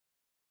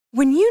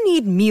When you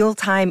need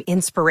mealtime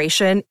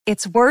inspiration,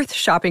 it's worth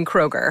shopping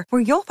Kroger,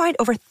 where you'll find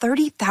over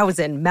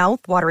 30,000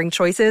 mouth-watering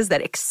choices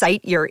that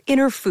excite your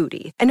inner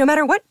foodie. And no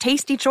matter what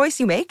tasty choice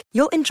you make,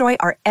 you'll enjoy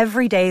our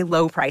everyday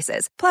low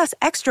prices, plus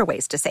extra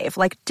ways to save,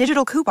 like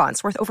digital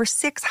coupons worth over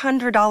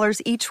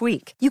 $600 each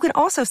week. You can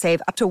also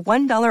save up to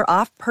 $1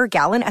 off per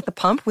gallon at the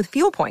pump with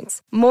fuel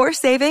points. More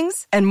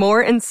savings and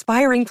more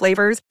inspiring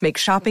flavors make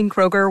shopping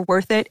Kroger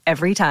worth it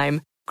every time.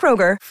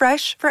 Kroger,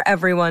 fresh for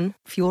everyone.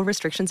 Fuel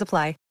restrictions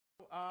apply.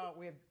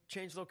 We have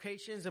changed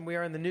locations, and we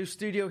are in the new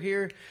studio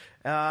here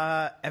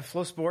at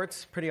Flow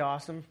Sports. Pretty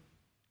awesome.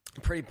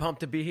 Pretty pumped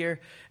to be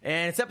here.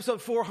 And it's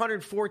episode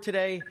 404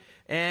 today,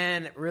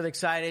 and really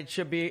excited.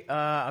 Should be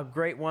a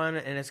great one,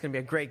 and it's going to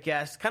be a great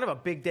guest. Kind of a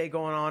big day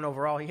going on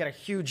overall. He had a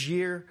huge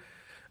year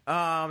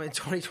in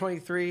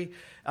 2023.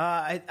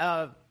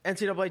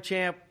 NCAA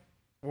champ,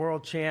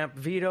 world champ,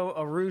 Vito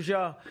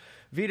Arujau.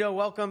 Vito,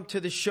 welcome to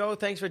the show.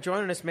 Thanks for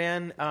joining us,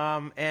 man.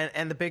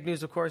 And the big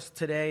news, of course,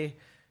 today,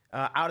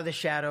 Out of the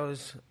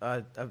Shadows,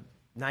 a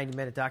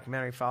 90-minute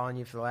documentary following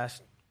you for the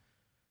last,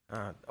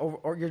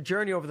 or your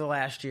journey over the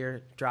last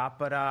year dropped.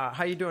 But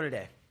how you doing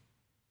today?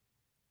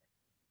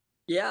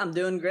 Yeah, I'm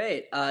doing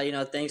great.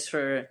 Thanks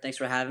for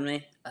having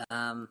me.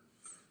 I'm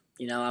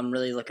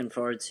really looking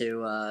forward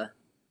to,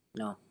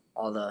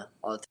 all the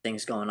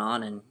things going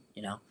on, and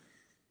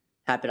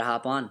happy to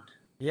hop on.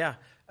 Yeah,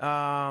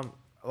 a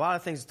lot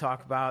of things to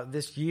talk about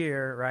this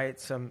year, right?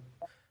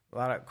 A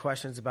lot of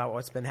questions about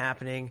what's been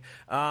happening.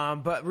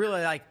 But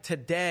really, like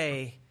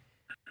today,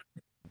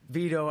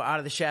 Vito Out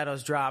of the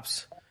Shadows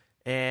drops,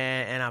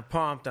 and I'm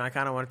pumped, and I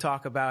kind of want to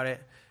talk about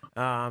it,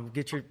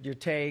 get your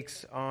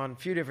takes on a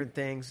few different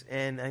things.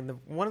 And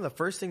one of the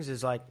first things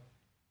is, like,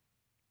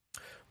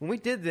 when we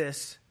did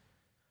this,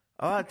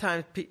 a lot of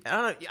times,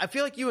 I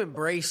feel like you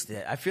embraced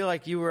it. I feel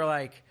like you were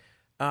like,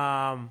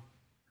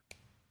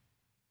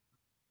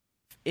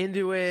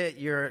 into it,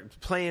 you're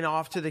playing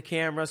off to the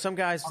camera. Some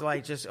guys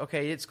like just,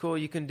 okay, it's cool,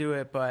 you can do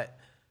it, but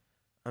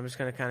I'm just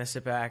going to kind of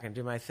sit back and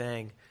do my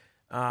thing.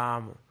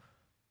 I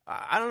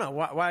don't know.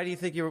 Why do you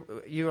think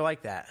you were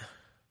like that?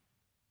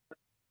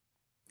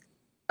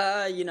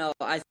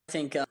 I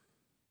think,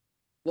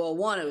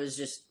 one, it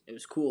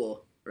was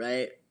cool,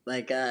 right?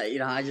 Like,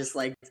 I just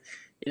liked,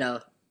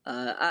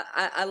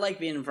 I like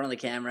being in front of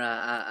the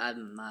camera.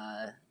 I'm,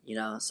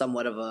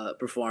 somewhat of a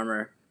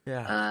performer.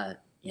 Yeah.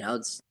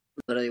 It's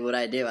literally what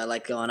I do. I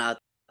like going out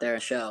there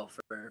and show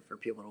for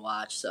people to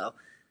watch. So,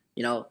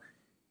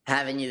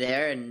 having you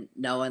there and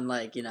knowing,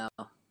 like, I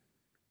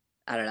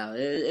don't know,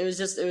 it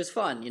was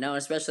fun,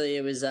 especially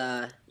it was,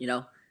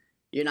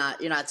 you're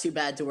not too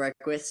bad to work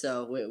with.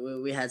 So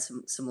we had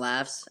some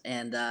laughs,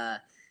 and,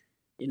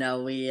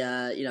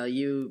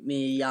 you,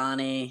 me,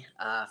 Yanni,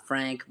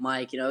 Frank,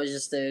 Mike, it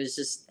was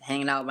just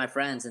hanging out with my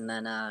friends. And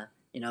then,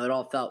 it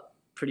all felt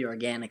pretty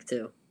organic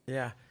too.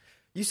 Yeah.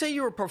 You say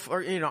you were,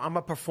 I'm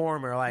a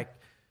performer, like,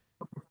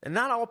 and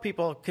not all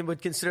people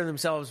would consider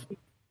themselves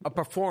a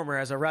performer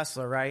as a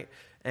wrestler, right?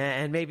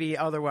 And maybe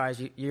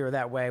otherwise you're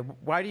that way.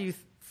 Why do you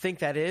think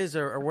that is,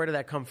 or where did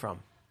that come from?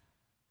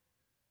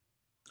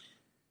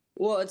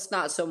 Well, it's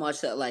not so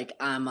much that, like,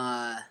 I'm,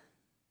 the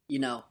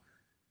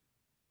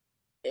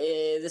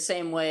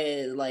same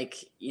way,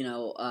 like,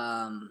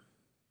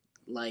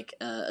 like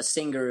a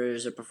singer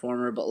is a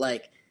performer, but,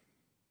 like,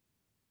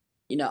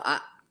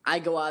 I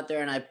go out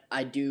there and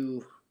I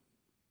do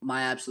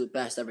my absolute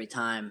best every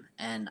time,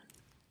 and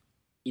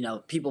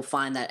people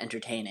find that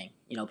entertaining.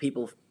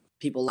 People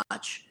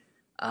watch.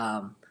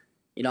 I'm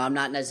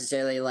not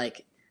necessarily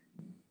like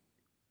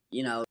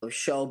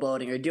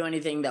showboating or do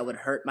anything that would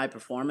hurt my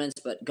performance,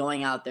 but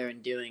going out there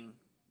and doing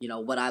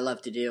what I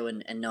love to do,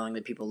 and knowing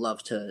that people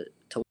love to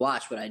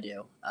watch what I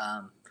do.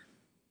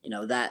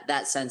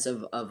 That sense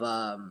of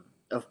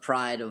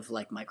pride of,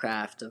 like, my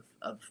craft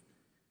of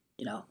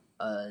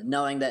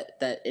knowing that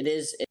it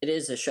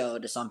is a show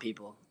to some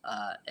people,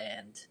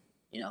 and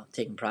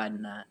taking pride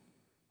in that.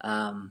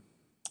 And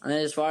then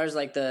as far as,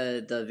 like,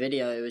 the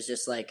video, it was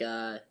just like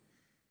it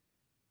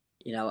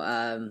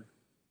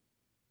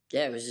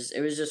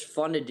was just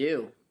fun to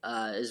do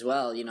as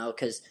well,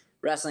 because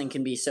wrestling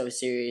can be so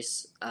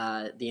serious,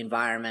 the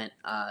environment.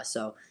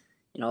 So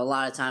a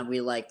lot of time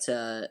we like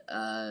to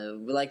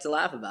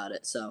laugh about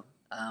it. So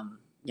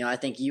I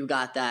think you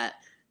got that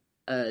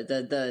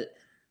the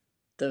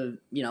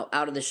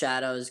Out of the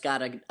Shadows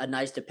got a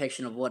nice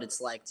depiction of what it's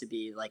like to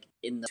be, like,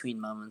 in the between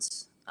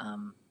moments,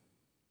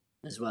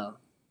 as well.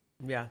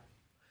 Yeah.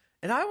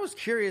 And I was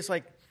curious,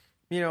 like,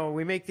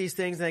 we make these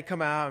things and they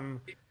come out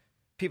and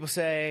people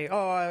say,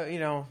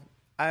 oh,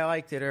 I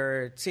liked it,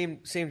 or it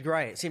seemed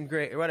right, it seemed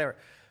great, or whatever.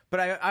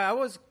 But I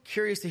was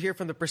curious to hear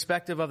from the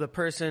perspective of the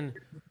person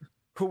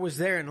who was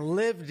there and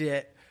lived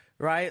it,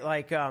 right?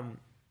 Like,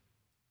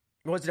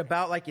 was it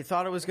about like you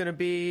thought it was going to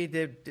be?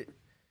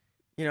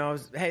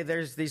 Hey,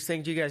 there's these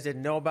things you guys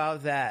didn't know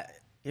about that,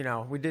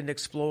 we didn't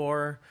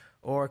explore,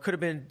 or it could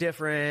have been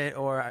different,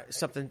 or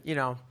something,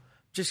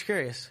 just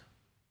curious.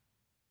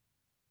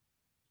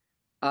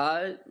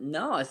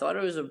 No, I thought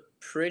it was a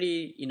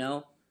pretty,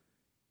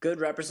 good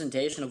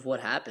representation of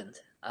what happened.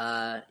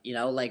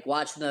 Like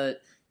watching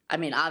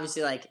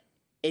obviously like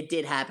it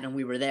did happen and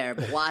we were there,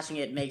 but watching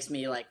it makes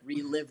me like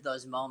relive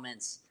those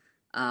moments.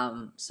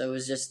 So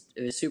it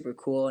was super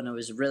cool and it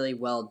was really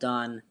well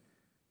done.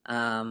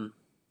 Even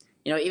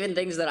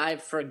things that I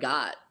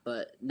forgot,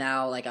 but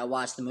now like I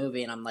watch the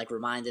movie and I'm like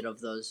reminded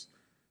of those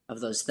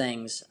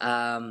things.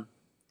 No,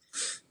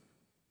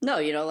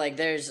 like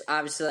there's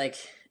obviously like,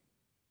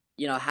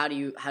 how do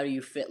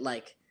you fit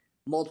like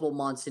multiple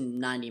months in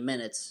 90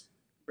 minutes,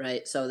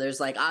 right? So there's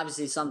like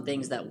obviously some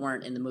things that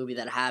weren't in the movie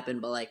that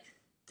happened, but like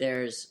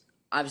there's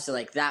obviously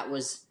like that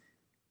was,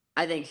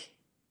 I think,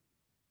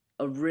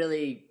 a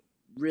really,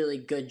 really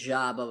good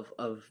job of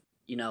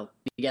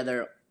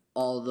together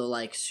all the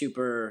like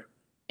super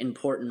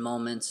important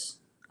moments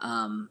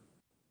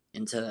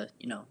into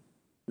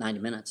 90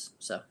 minutes.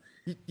 So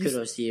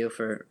kudos to you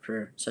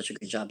for such a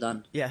good job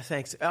done. Yeah,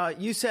 thanks.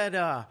 You said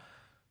there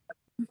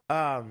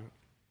was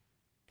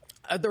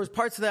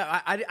parts of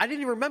that I didn't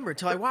even remember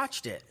until I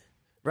watched it.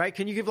 Right?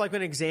 Can you give like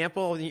an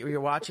example? You're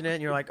watching it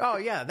and you're like, oh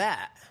yeah,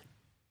 that.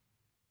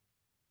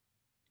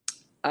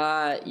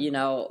 After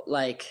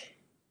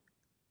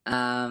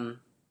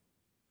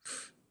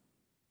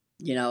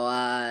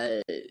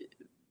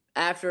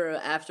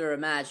a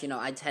match,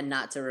 I tend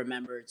not to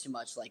remember too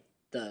much like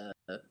the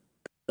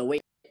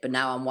weight, but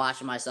now I'm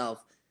watching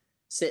myself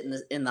sit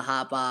in the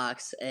hot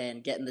box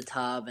and get in the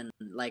tub, and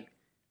like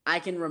I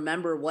can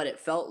remember what it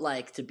felt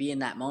like to be in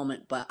that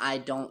moment, but I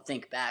don't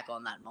think back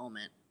on that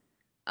moment.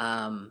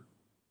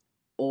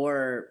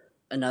 Or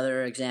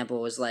another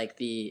example was like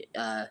the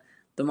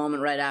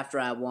moment right after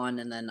I won,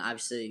 and then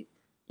obviously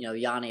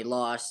Yanni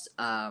lost.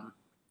 That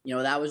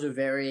was a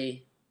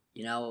very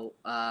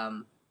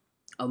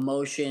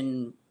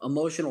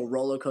emotional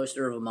roller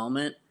coaster of a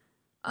moment.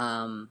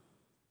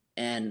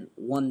 And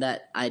one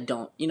that I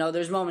don't,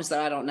 there's moments that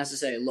I don't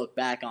necessarily look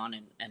back on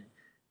and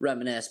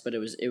reminisce, but it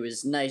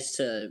was nice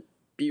to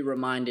be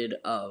reminded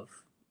of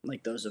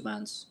like those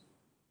events.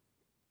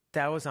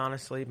 That was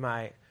honestly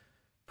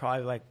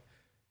probably like,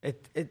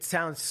 it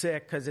sounds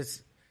sick because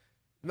it's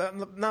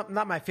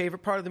not my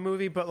favorite part of the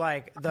movie, but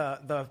like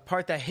the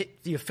part that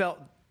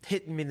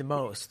hitting me the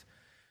most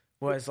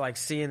was like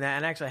seeing that,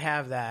 and I actually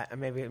have that,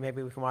 and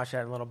maybe we can watch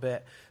that in a little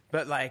bit.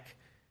 But like,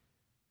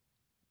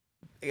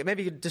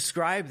 maybe you could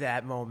describe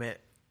that moment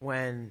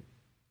when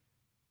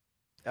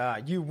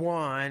you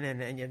won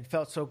and you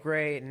felt so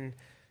great and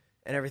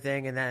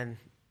everything, and then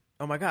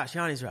oh my gosh,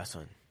 Yanni's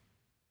wrestling.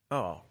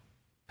 Oh,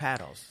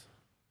 paddles.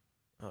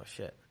 Oh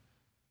shit.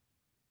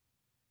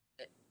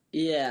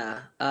 Yeah.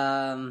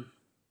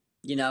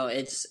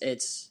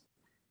 It's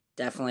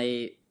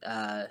definitely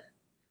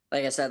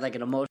like I said, like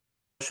an emotional.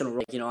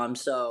 I'm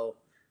so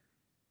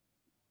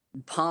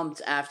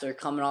pumped after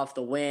coming off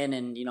the win,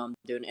 and I'm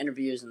doing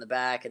interviews in the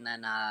back, and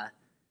then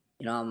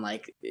I'm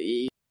like,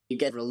 you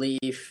get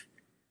relief,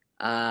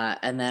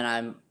 and then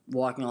I'm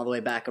walking all the way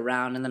back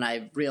around, and then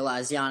I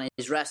realize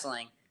Yanni's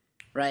wrestling,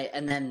 right,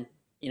 and then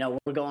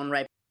we're going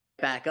right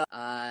back up,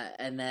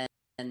 and then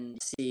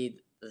see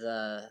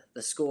the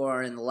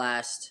score in the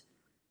last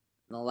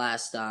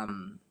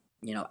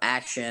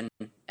action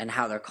and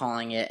how they're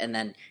calling it, and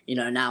then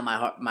now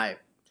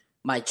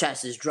my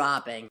chest is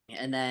dropping,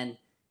 and then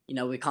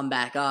we come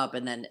back up,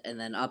 and then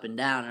up and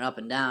down and up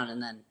and down,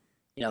 and then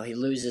he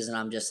loses, and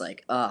I'm just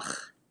like, ugh.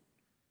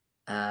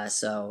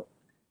 So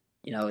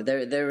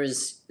there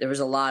was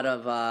a lot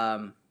of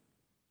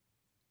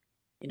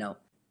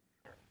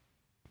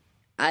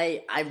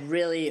I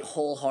really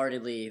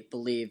wholeheartedly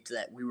believed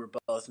that we were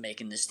both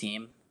making this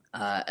team,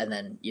 and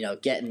then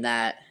getting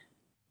that,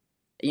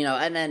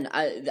 and then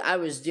I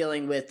was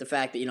dealing with the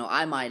fact that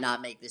I might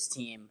not make this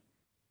team.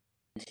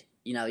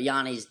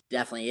 Yanni's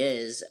definitely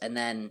is, and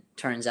then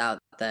turns out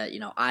that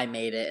I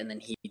made it, and then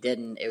he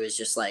didn't. It was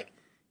just like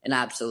an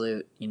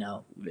absolute,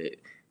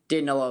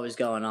 didn't know what was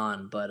going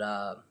on, but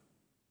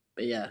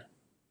yeah.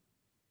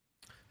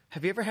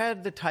 Have you ever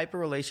had the type of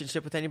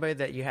relationship with anybody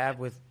that you have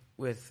with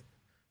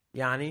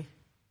Yanni?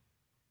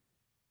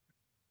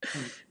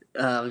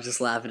 I'm just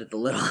laughing at the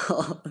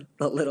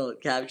little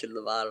caption at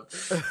the bottom.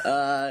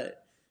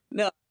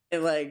 No,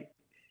 like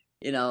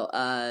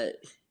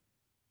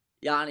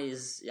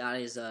Yanni's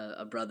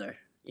a brother,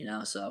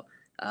 so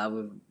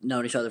we've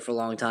known each other for a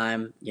long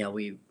time.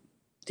 We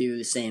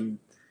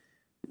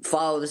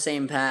follow the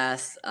same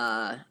path,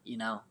 have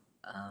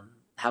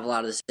a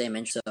lot of the same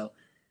interests. So,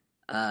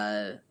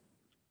 I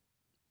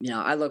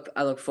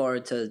look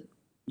forward to,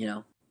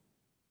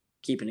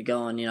 keeping it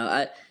going.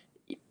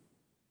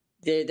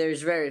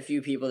 There's very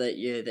few people that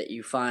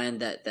you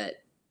find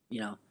that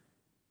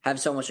have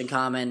so much in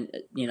common,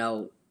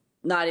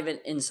 not even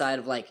inside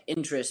of like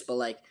interest, but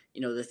like,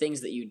 the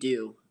things that you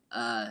do.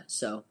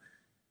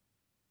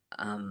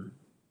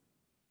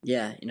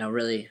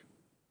 Really,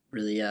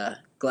 really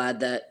glad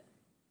that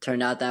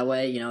turned out that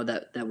way,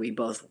 that we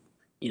both,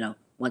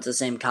 went to the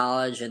same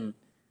college and,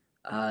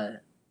 have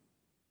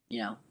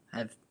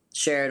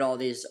shared all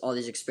these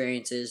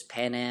experiences,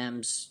 Pan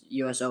Ams,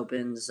 US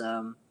Opens,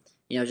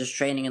 just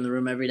training in the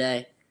room every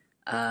day.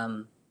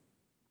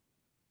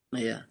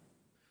 Yeah.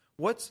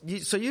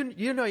 So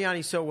you know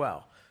Yanni so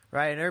well,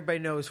 right? And everybody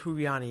knows who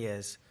Yanni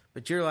is,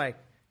 but you're like,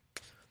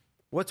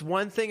 what's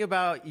one thing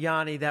about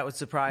Yanni that would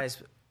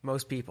surprise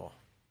most people?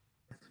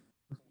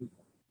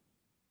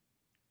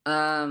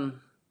 I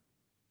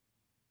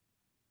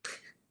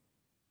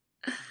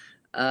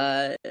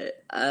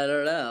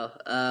don't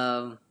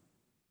know.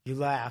 You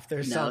laugh.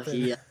 There's No,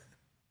 something.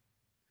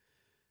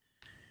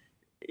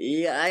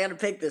 Yeah, I gotta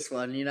pick this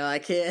one. I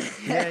can't.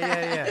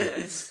 Yeah.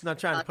 I'm not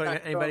trying to put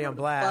anybody on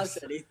blast.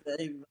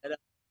 Anything, but,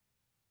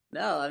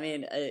 no, I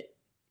mean,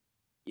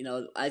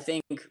 I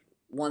think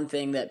one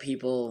thing that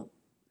people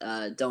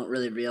don't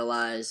really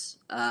realize,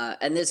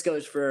 and this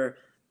goes for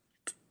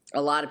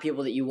a lot of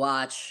people that you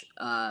watch,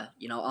 on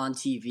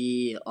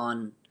TV,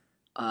 on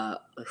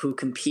who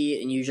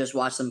compete, and you just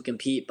watch them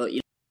compete. But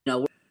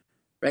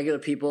regular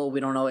people, we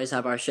don't always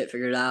have our shit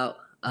figured out.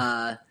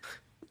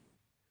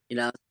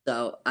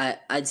 So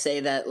I'd say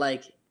that,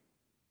 like,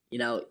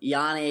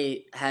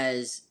 Yanni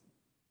has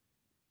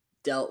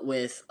dealt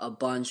with a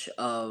bunch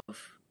of,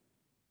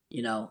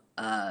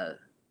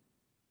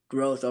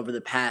 growth over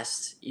the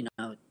past,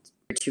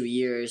 2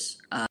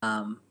 years.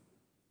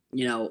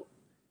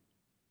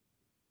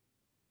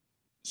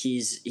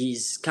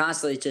 He's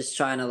constantly just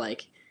trying to,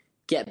 like,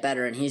 get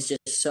better, and he's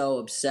just so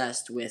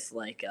obsessed with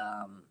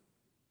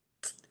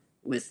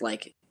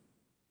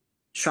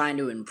trying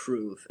to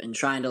improve and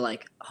trying to,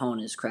 like, hone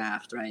his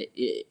craft, right?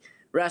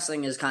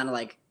 Wrestling is kind of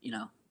like,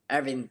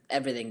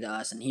 everything to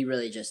us, and he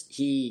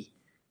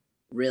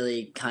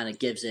really kind of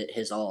gives it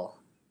his all.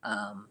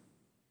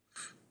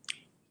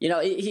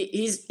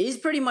 He's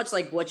pretty much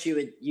like what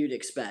you'd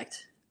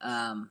expect.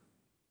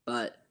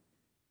 But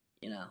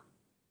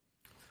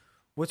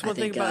what's one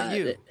thing about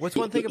you? What's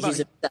one thing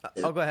about?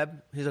 Oh, go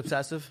ahead. He's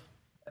obsessive.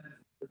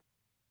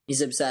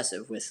 He's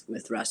obsessive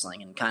with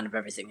wrestling and kind of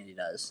everything that he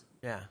does.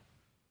 Yeah.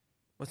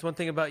 What's one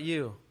thing about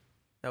you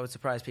that would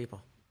surprise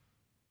people?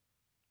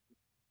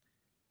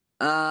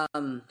 I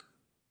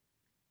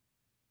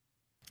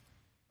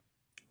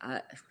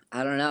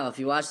don't know. If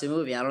you watch the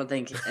movie, I don't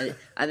think.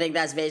 I think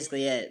that's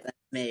basically it. That's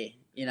me.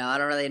 I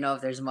don't really know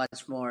if there's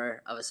much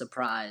more of a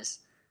surprise.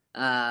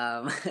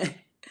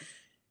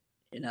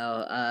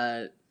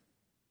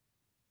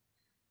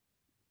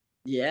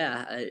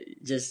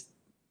 Just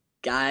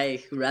guy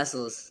who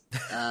wrestles.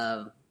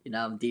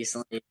 I'm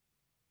decently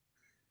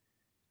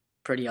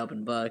pretty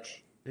open book.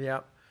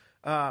 Yeah.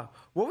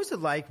 What was it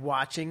like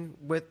watching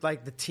with,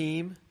 like, the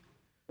team?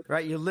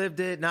 Right, you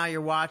lived it. Now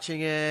you're watching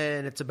it,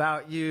 and it's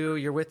about you.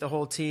 You're with the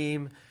whole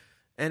team,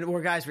 and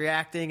were guys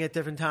reacting at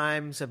different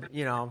times? I'm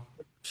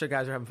sure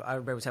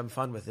everybody was having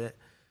fun with it.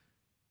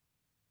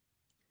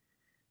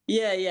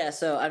 Yeah.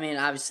 So I mean,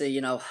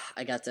 obviously,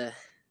 I got to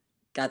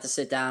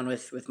sit down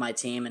with my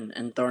team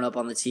and thrown up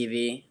on the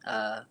TV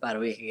about a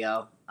week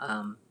ago.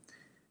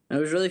 It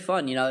was really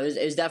fun. It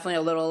was definitely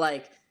a little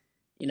like,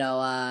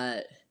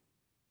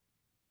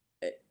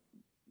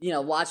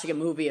 watching a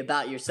movie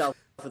about yourself.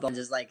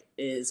 Just like,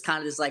 it's kind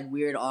of this, like,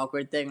 weird,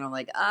 awkward thing. I'm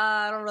like,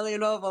 I don't really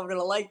know if I'm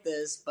gonna like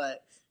this,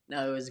 but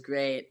no, it was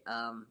great.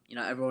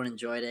 Everyone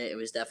enjoyed it. It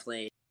was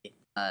definitely,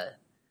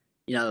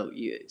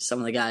 some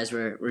of the guys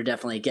were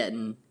definitely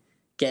getting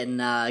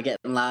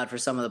loud for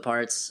some of the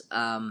parts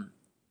in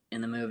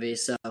the movie.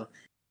 So,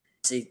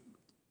 see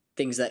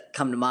things that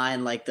come to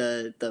mind, like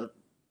the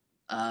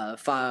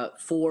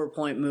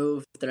 4-point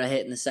move that I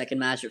hit in the second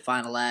match at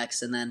Final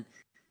X, and then.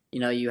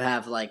 You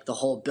have, like, the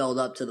whole build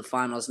up to the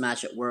finals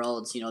match at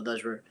Worlds.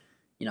 Those were,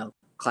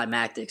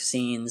 climactic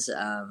scenes.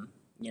 And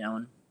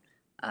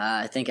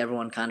I think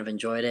everyone kind of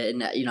enjoyed it,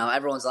 and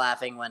everyone's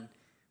laughing when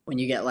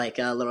you get, like,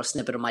 a little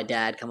snippet of my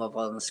dad come up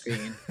on the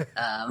screen.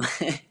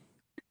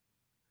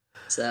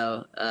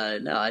 So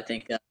no, I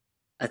think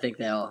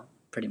they all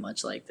pretty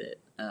much liked it.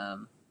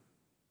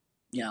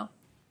 Yeah.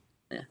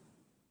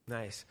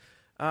 Nice.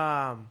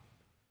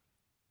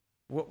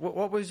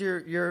 What was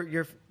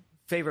your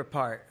favorite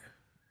part?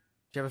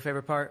 Do you have a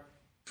favorite part?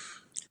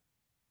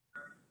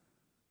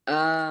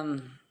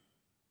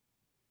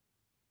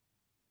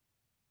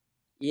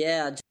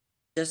 Yeah,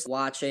 just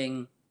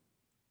watching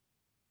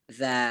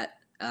that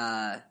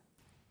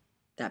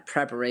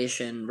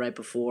preparation right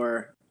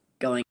before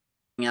going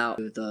out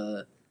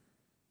to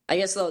I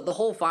guess the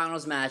whole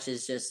finals match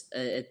is just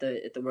at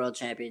the World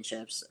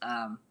Championships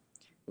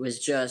was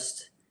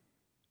just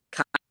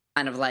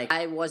kind of like,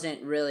 I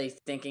wasn't really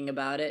thinking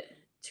about it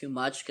too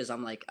much because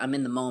I'm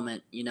in the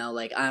moment,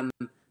 like, I'm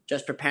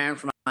just preparing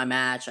for my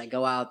match. I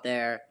go out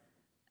there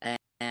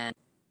and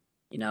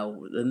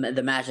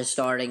the match is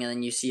starting, and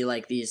then you see,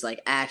 like, these,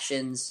 like,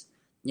 actions,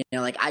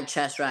 like, I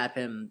chest wrap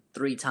him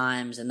 3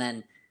 times, and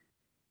then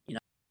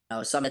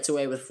some gets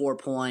away with 4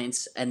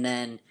 points, and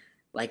then,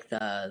 like,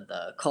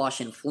 the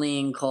caution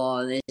fleeing call,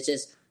 and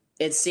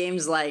it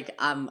seems like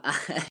I'm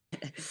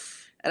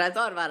and I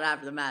thought about it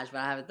after the match, but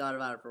I haven't thought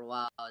about it for a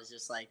while. I was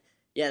just like,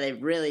 yeah, they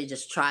really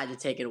just tried to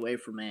take it away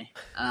from me.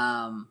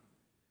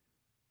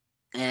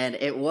 And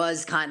it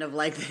was kind of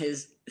like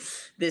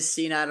this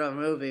scene out of a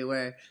movie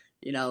where,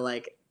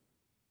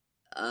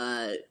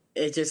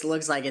 it just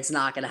looks like it's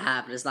not going to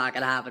happen. It's not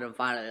going to happen. And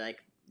finally,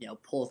 like,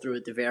 pull through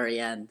at the very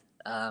end.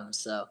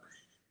 So,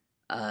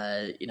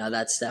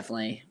 that's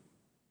definitely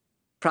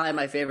probably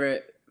my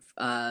favorite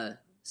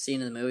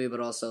scene in the movie, but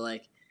also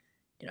like,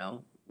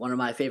 one of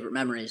my favorite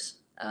memories.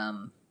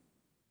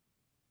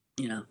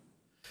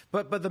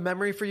 But the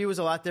memory for you was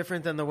a lot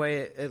different than the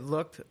way it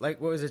looked.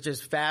 Like, what was it?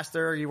 Just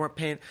faster? You weren't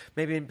paying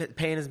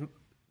as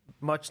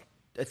much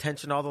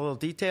attention to all the little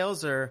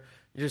details, or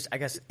you're just, I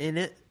guess, in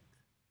it.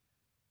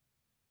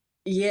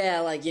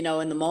 Yeah, like,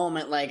 in the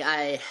moment, like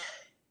I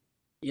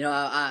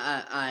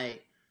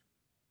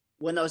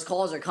when those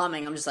calls are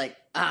coming, I'm just like,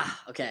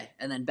 okay,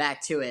 and then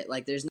back to it.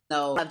 Like, there's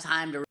no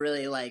time to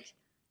really like,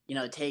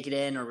 take it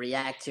in or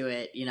react to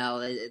it.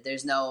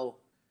 There's no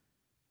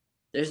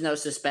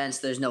suspense.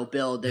 There's no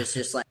build. There's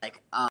just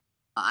like,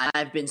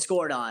 I've been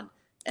scored on,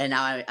 and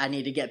now I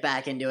need to get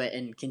back into it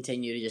and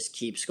continue to just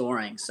keep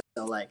scoring.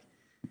 So like,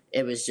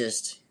 it was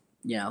just,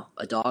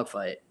 a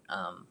dogfight.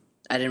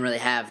 I didn't really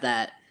have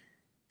that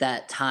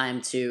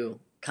time to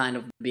kind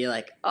of be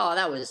like, oh,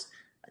 that was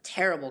a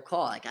terrible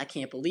call. Like, I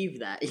can't believe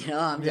that.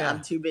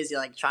 I'm too busy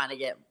like trying to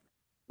get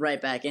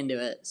right back into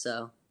it.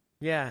 So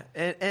yeah,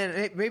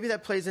 and maybe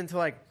that plays into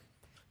like,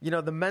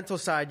 the mental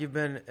side you've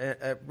been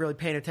really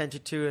paying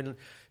attention to, and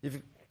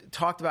you've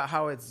talked about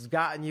how it's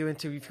gotten you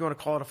into, if you want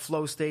to call it a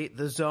flow state,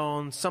 the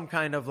zone, some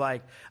kind of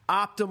like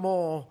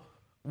optimal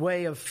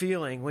way of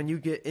feeling when you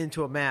get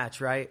into a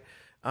match, right?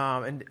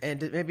 And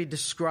maybe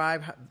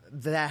describe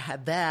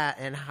that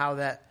and how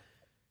that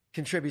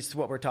contributes to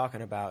what we're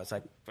talking about. It's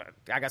like,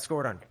 I got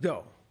scored on,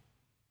 go.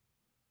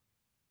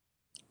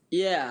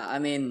 Yeah, I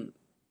mean,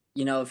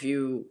 if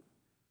you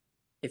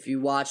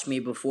watch me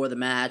before the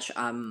match,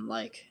 I'm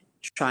like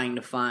trying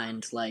to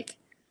find like,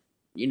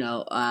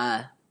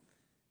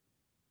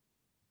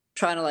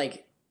 trying to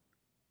like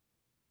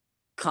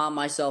calm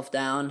myself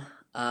down,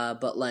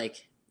 but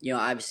like,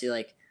 obviously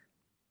like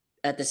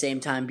at the same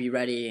time be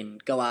ready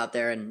and go out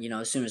there and,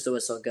 as soon as the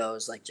whistle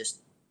goes, like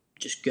just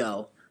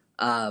go.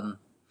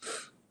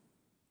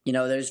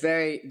 There's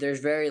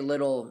very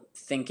little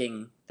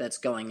thinking that's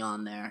going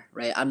on there,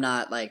 right? I'm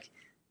not like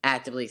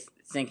actively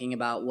thinking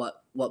about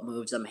what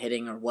moves I'm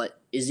hitting or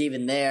what is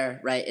even there,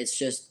 right? It's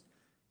just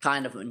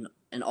kind of an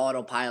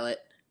autopilot.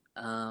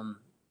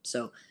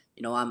 So,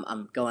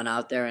 I'm going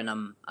out there and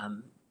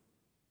I'm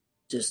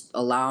just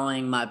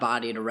allowing my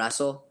body to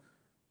wrestle.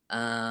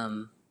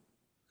 So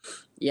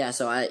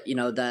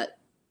that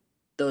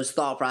those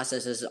thought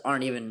processes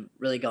aren't even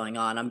really going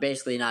on. I'm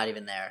basically not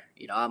even there.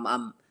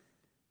 I'm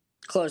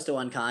close to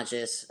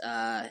unconscious,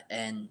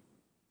 and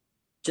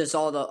just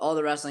all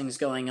the wrestling's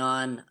going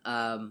on,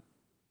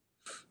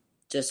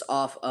 just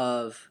off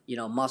of,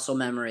 muscle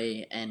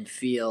memory and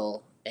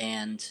feel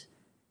and,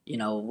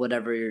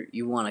 whatever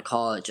you want to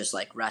call it, just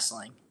like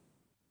wrestling.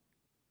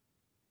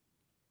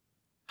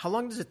 How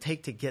long does it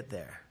take to get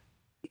there?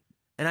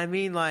 And I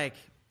mean, like,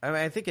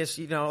 I think it's,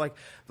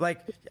 like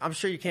I'm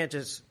sure you can't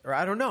just, or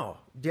I don't know.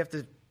 Do you have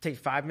to take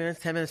 5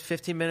 minutes, 10 minutes,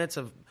 15 minutes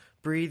of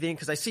breathing?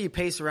 Because I see you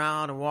pace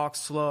around and walk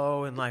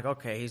slow and like,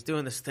 okay, he's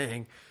doing this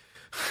thing.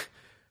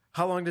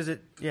 How long does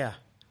it, yeah.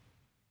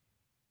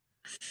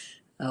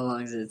 How long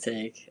does it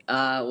take?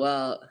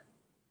 Well,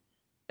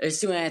 there's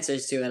two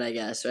answers to it, I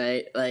guess,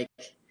 right? Like,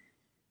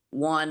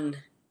 one,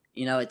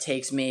 it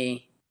takes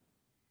me,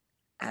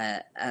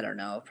 I don't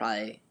know,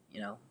 probably,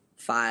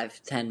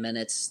 5-10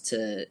 minutes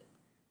to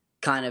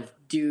kind of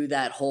do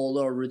that whole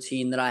little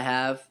routine that I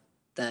have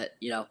that,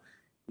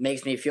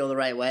 makes me feel the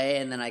right way,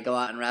 and then I go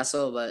out and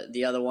wrestle. But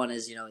the other one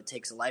is, it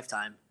takes a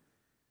lifetime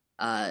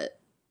of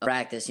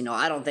practice.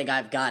 I don't think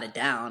I've got it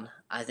down.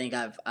 I think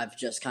I've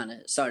just kind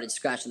of started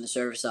scratching the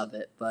surface of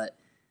it. But,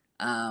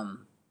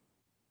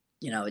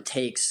 it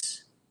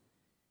takes,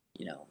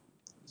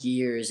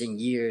 years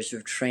and years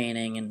of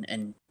training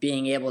and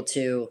being able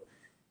to,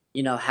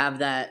 have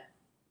that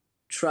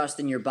trust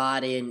in your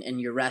body and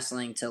your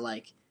wrestling to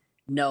like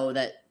know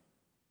that,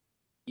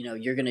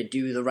 you're going to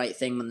do the right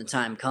thing when the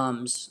time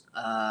comes.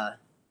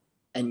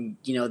 And,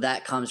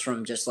 that comes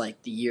from just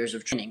like the years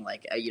of training.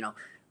 Like,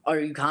 are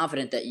you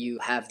confident that you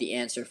have the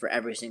answer for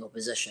every single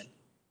position?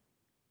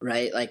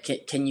 Right? Like,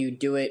 can you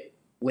do it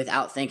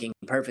without thinking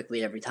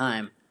perfectly every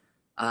time?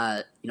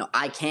 I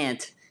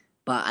can't,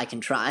 but I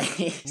can try.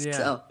 Yeah.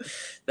 So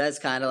that's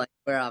kind of like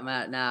where I'm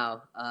at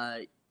now.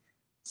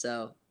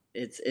 So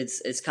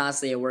it's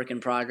constantly a work in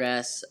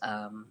progress.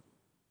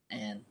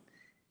 And,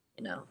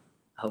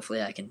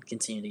 hopefully I can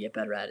continue to get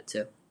better at it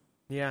too.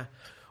 Yeah.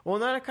 Well,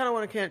 now I kind of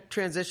want to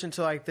transition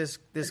to like this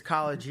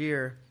college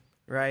year,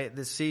 right?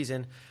 This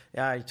season,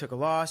 you took a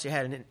loss. You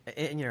had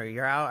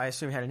you're out. I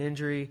assume you had an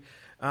injury.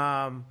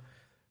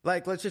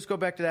 Like, let's just go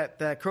back to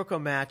that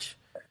Croco match.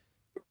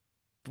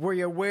 Were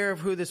you aware of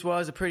who this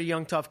was? A pretty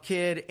young, tough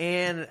kid,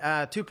 and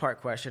a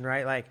two-part question,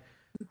 right? Like,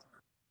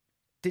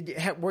 did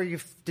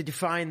you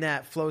find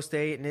that flow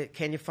state? And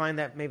can you find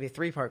that, maybe a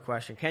three-part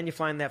question? Can you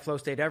find that flow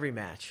state every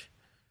match?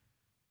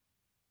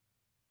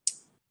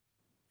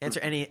 Answer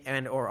any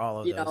and or all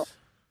of those.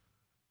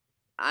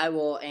 I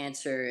will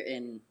answer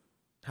in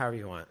however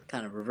you want,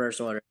 kind of reverse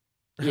order.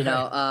 You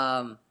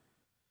know,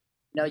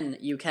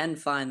 you can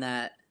find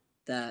that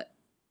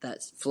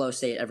flow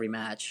state every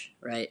match,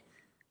 right?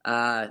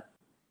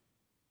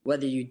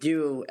 Whether you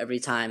do every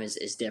time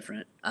is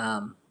different.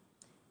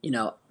 You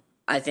know,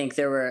 I think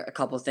there were a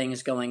couple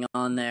things going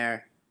on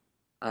there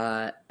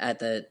at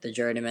the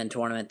journeyman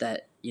tournament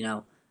that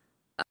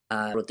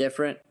were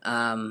different.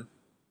 I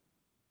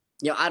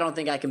don't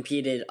think I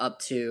competed up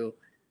to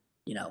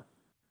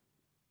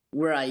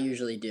where I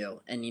usually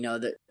do, and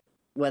that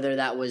whether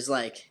that was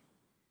like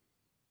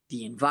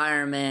the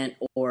environment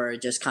or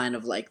just kind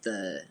of like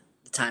the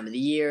time of the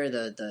year,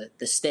 the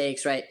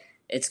stakes, right?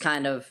 It's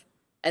kind of,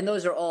 and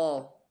those are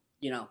all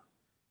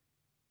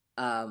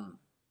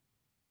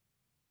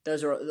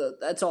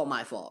that's all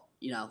my fault.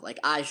 Like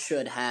I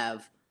should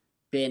have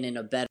been in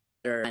a better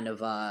kind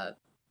of I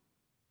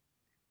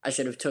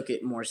should have took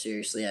it more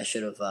seriously. I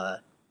should have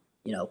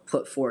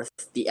put forth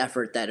the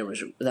effort that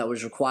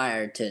was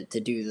required to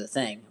do the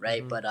thing,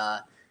 right? Mm-hmm.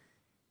 But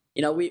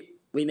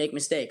we make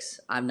mistakes.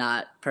 I'm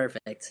not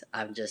perfect.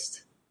 I'm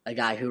just a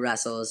guy who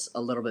wrestles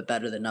a little bit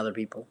better than other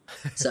people.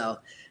 So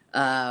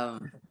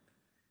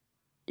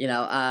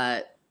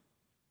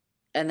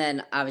and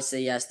then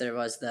obviously, yes, there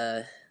was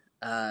the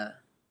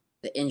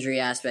injury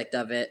aspect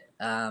of it.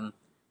 I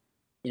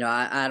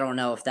don't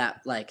know if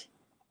that like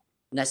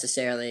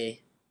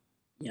necessarily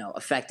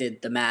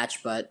affected the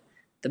match, but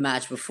the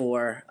match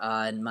before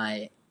in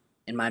my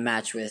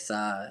match with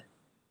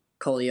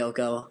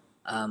Kolioko,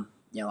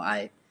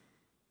 I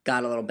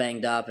got a little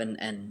banged up,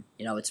 and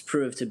it's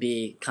proved to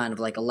be kind of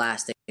like a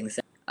lasting thing.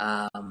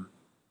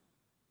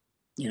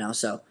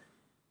 So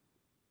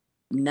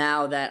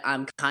now that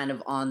I'm kind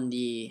of on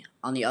the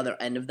other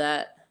end of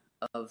that,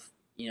 of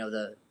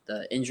the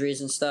injuries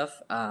and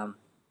stuff, I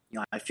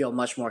feel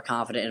much more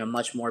confident in a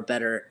much more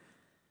better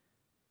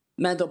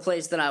mental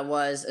place than I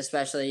was,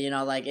 especially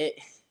like it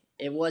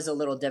was a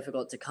little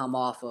difficult to come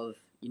off of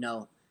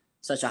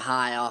such a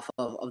high off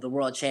of the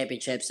world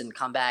championships and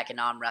come back, and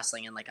now I'm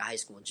wrestling in like a high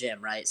school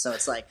gym, right? So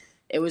it's like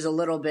it was a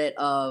little bit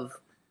of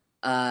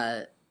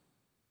kind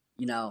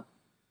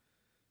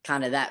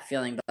of that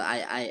feeling, but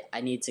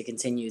I need to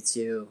continue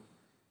to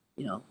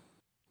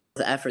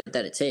the effort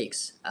that it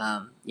takes,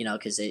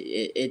 because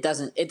it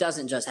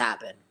doesn't just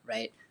happen,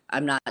 right?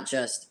 I'm not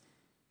just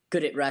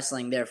good at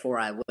wrestling, therefore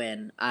I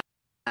win.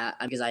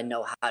 Because I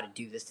know how to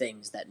do the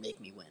things that make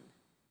me win.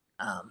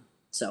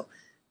 So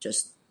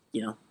just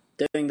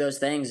doing those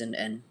things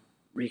and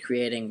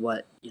recreating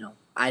what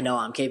I know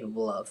I'm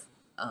capable of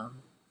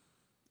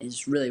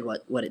is really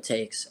what it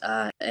takes.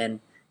 And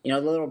the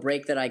little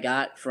break that I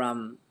got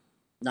from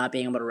not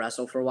being able to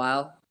wrestle for a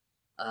while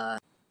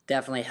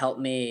definitely helped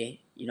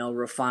me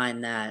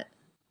refine that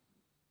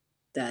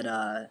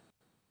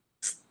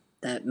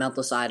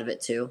mental side of it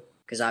too,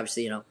 because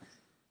obviously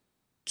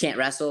can't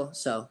wrestle,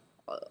 so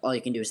all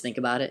you can do is think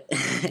about it.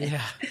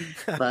 Yeah.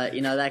 But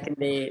that can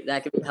be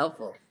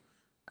helpful.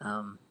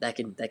 That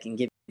can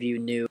give you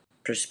new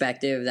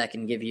perspective. That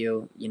can give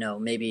you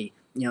maybe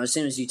as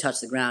soon as you touch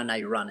the ground, now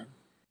you're running.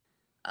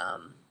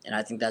 And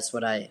I think that's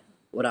what I'm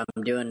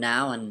doing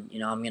now, and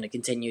I'm going to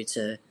continue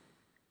to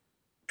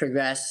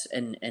progress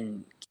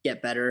and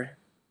get better.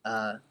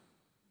 All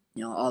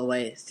the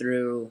way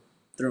through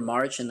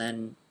March, and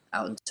then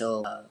out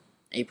until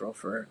April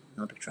for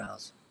Olympic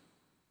trials.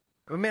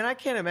 Well, man, I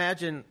can't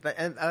imagine.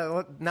 And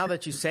now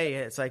that you say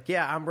it, it's like,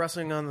 yeah, I'm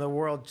wrestling on the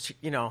world,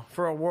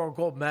 for a world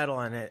gold medal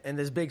in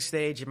this big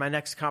stage in my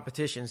next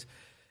competitions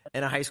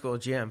in a high school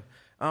gym.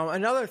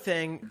 Another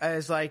thing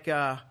is like,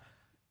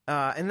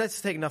 and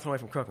let's take nothing away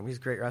from Crookham. He's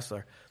a great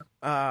wrestler.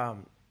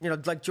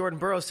 Like Jordan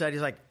Burroughs said,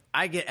 he's like,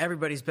 I get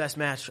everybody's best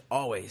match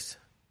always.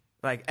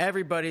 Like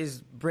everybody's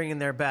bringing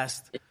their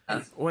best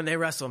when they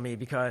wrestle me,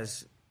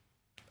 because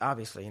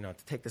obviously, to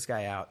take this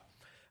guy out.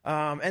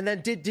 And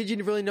then did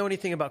you really know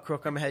anything about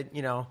Crookham? Had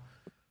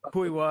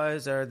who he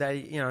was, or that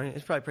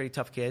he's probably a pretty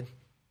tough kid?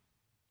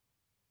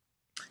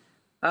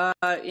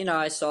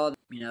 I saw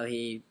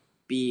he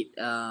beat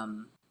I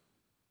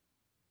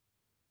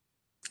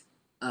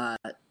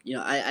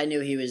knew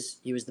he was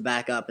the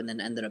backup, and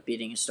then ended up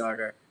beating a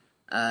starter,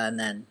 and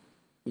then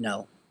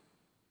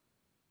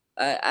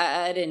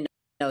I didn't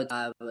know,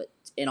 but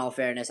in all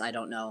fairness, I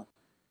don't know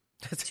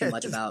too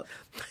much about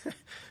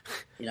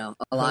a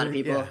lot of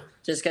people,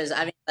 just because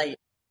I mean, like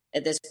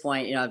at this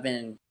point I've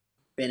been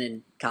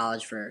in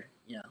college for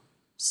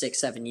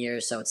 6-7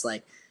 years, so it's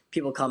like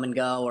people come and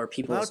go, or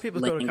people linger,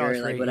 go to college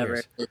for like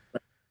whatever.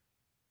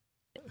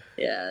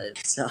 Yeah,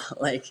 so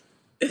like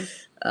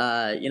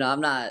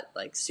I'm not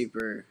like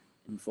super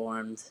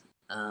informed.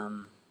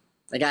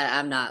 Like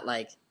I'm not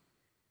like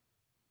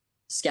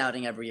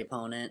scouting every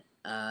opponent.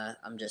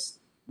 I'm just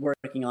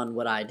working on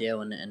what I do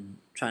and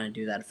trying to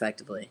do that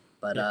effectively.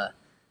 But I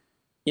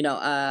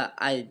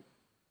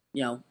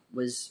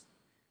was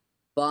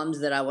bummed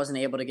that I wasn't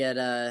able to get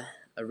a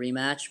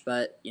rematch,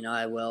 but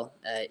I will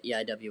at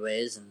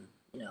EIWAs and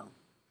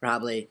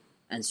probably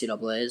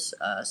NCAAs.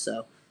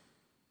 So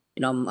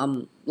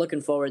I'm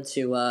looking forward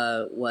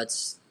to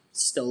what's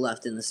still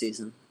left in the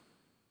season.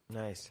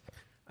 Nice.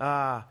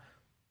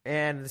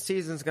 and the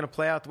season's going to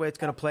play out the way it's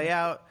going to play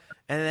out.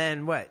 And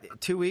then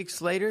what? 2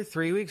 weeks later,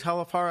 3 weeks?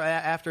 How far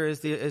after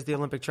is the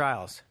Olympic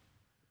trials?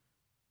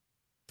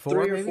 4,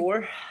 3 or maybe?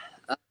 4.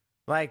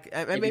 Like,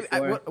 maybe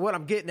what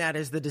I'm getting at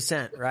is the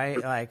descent,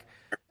 right? Like,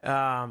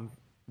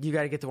 you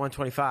got to get to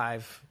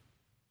 125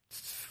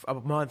 a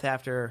month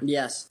after.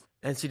 Yes.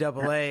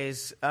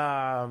 NCAA's.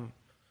 I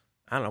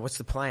don't know. What's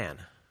the plan?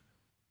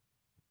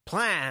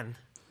 Plan?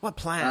 What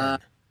plan?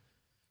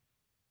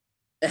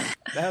 That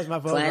was my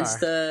vote. Plans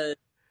to.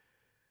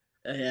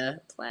 Yeah,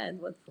 plan.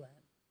 What plan?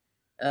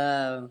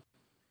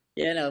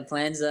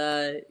 Plans.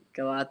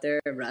 Go out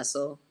there,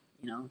 wrestle.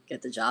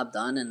 Get the job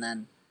done, and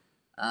then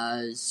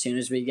as soon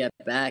as we get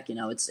back,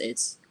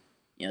 it's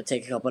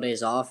take a couple of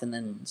days off and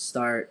then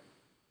start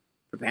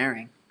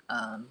preparing.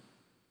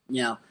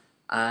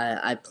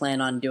 I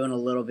plan on doing a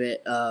little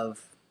bit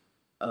of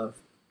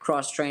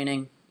cross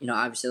training.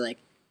 Obviously, like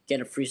get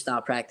a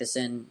freestyle practice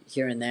in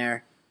here and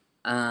there,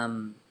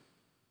 and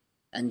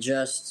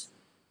just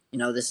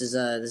this is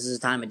a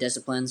time of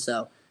discipline.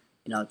 So,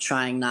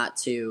 trying not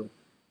to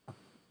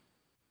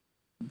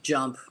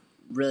jump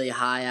really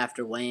high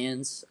after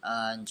weigh-ins,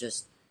 and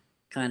just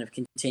kind of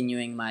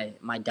continuing my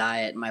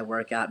diet, my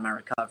workout, my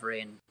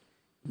recovery, and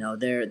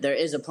there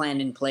is a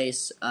plan in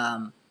place.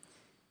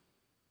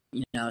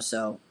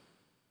 So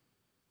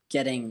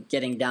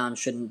getting down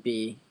shouldn't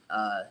be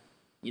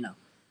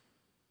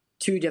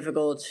too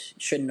difficult.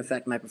 Shouldn't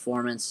affect my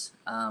performance.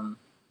 I'm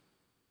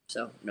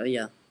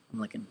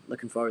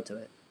looking forward to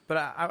it. But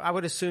I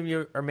would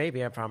assume or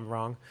maybe if I'm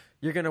wrong,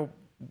 you're going to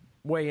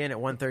weigh in at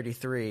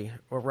 133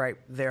 or right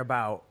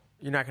thereabout.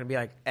 You're not going to be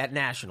like at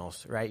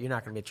nationals, right? You're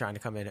not going to be trying to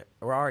come in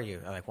or are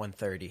you at like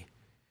 130?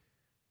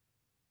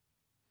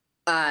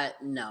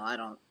 No, I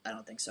don't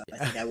think so. I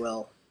think I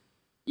will.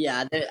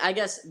 Yeah, I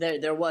guess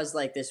there was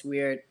like this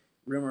weird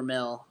rumor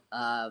mill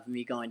of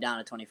me going down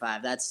to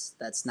 25.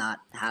 That's not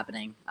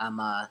happening. I'm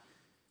going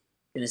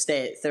to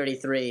stay at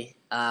 33.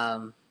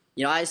 I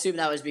assume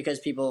that was because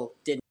people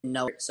didn't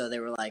know it, so they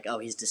were like, "Oh,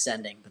 he's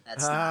descending," but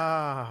that's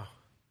not.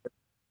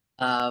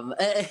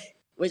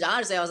 Which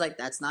honestly, I was like,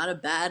 "That's not a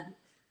bad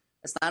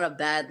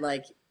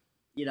like,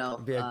 Be a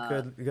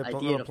good idea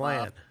little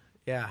plan."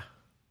 Yeah.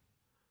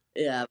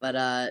 Yeah,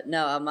 but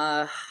no,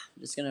 I'm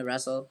just gonna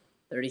wrestle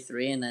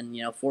 33, and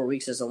then 4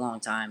 weeks is a long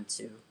time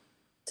to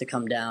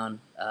come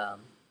down.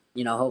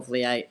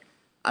 Hopefully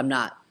I'm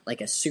not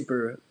like a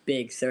super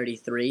big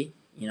 33.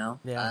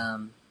 Yeah.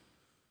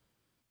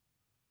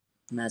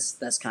 And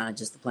that's kind of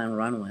just the plan we're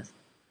running with.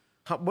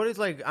 What is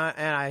and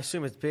I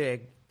assume it's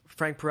big,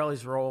 Frank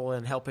Pirelli's role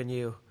in helping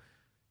you,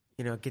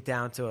 get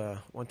down to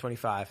a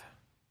 125?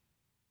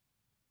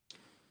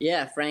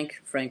 Yeah,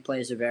 Frank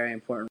plays a very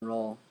important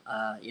role.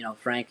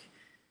 Frank,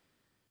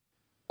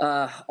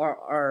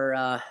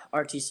 our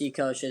RTC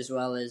coach, as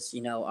well as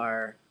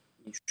our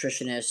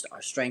nutritionist,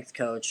 our strength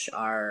coach,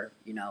 our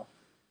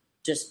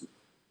just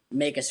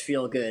make us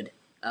feel good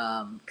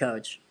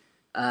coach.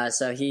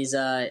 So he's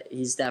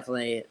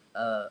definitely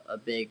a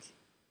big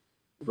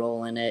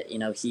role in it.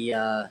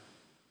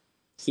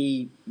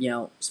 He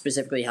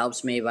specifically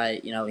helps me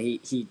by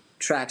he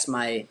tracks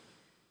my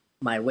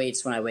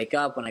weights when I wake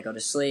up, when I go to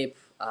sleep.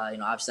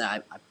 Obviously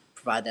I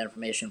provide that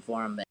information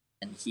for him,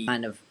 and he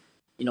kind of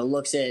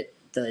looks at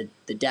the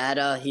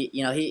data.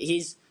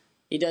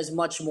 He does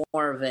much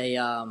more of a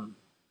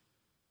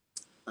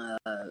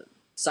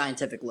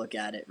scientific look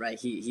at it, right?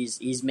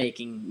 He's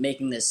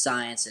making this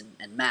science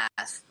and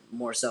math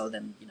more so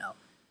than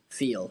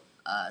feel.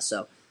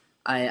 So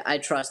I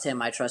trust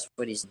him. I trust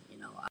what he's.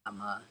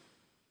 I'm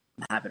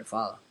happy to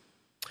follow.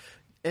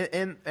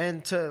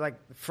 And to like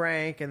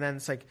Frank, and then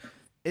it's like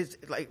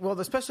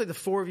especially the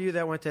four of you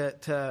that went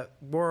to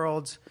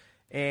Worlds,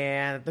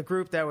 and the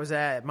group that was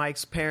at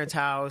Mike's parents'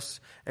 house,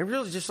 and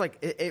really just like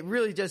it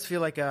really does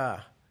feel like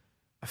a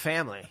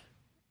family.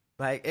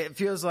 Like it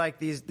feels like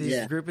these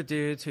group of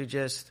dudes who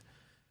just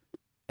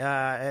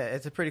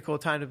it's a pretty cool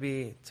time to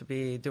be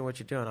doing what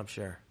you're doing. I'm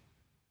sure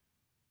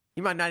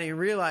you might not even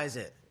realize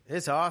it.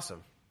 It's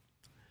awesome.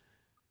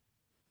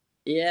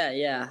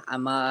 Yeah.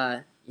 I'm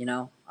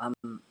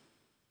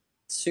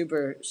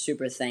super,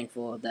 super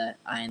thankful that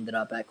I ended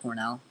up at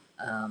Cornell.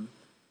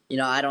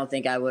 I don't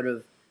think I would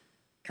have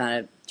kind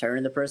of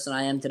turned the person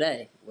I am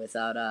today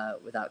without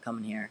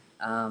coming here.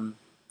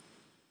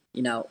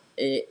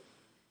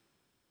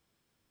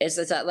 It's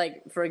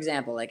like, for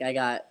example, like I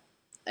got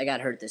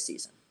hurt this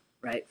season,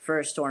 right?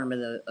 First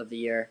tournament of the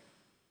year.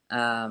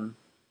 And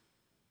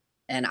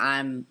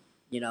I'm,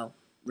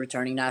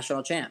 returning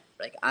national champ.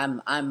 Like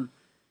I'm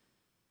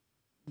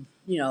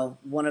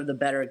one of the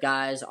better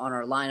guys on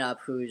our lineup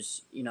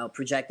who's,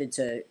 projected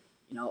to,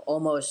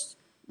 almost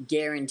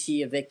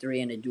guarantee a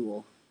victory in a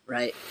duel,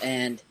 right?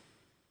 And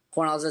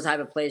Cornell's the type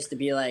of place to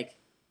be like,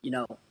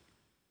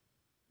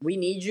 we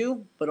need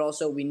you, but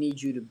also we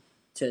need you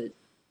to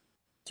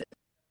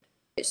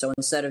so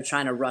instead of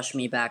trying to rush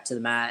me back to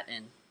the mat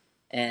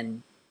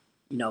and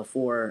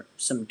for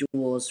some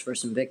duels, for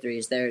some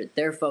victories,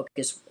 their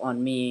focus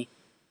on me,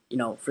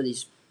 for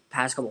these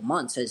past couple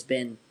months has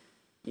been,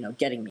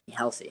 getting me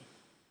healthy.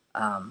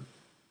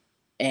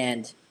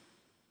 And,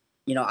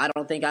 I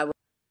don't think I would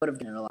have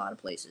been in a lot of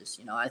places.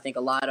 I think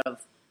a lot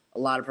of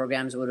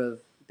programs would have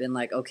been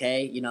like,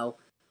 okay,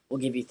 we'll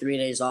give you 3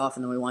 days off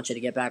and then we want you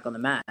to get back on the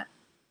mat.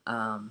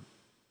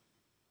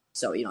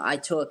 So, I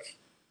took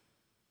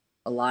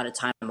a lot of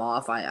time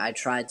off. I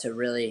tried to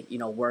really,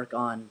 work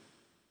on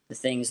the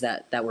things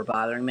that were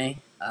bothering me.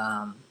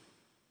 And,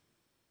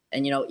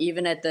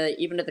 even at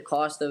the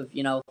cost of,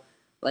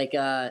 like,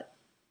 for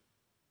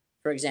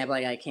example,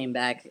 like I came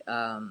back,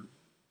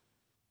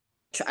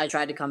 I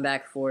tried to come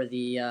back for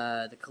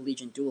the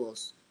collegiate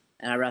duels,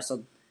 and I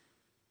wrestled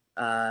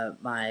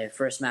my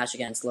first match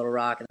against Little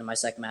Rock and then my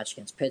second match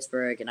against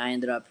Pittsburgh, and I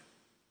ended up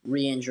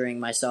re-injuring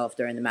myself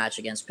during the match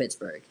against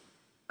Pittsburgh.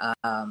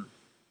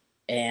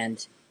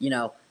 And,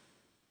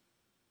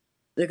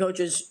 the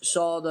coaches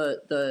saw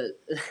the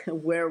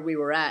where we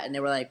were at, and they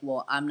were like,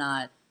 well, I'm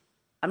not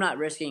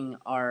risking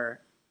our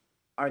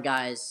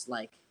guys'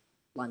 like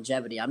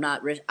longevity. I'm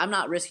not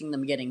risking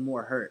them getting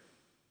more hurt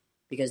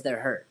because they're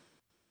hurt.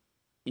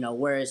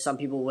 Whereas some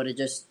people would have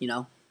just,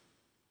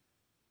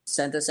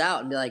 sent us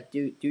out and be like,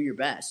 do your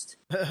best.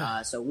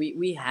 So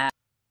we have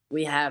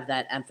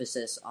that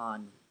emphasis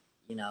on,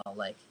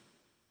 like,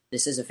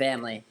 this is a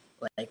family.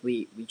 Like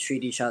we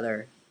treat each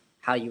other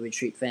how you would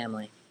treat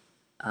family.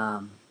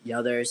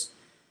 It's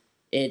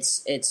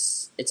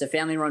a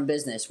family run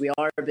business. We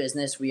are a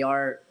business. We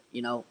are,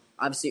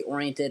 obviously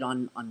oriented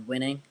on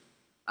winning.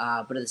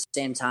 But at the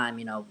same time,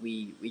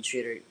 we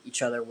treat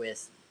each other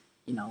with,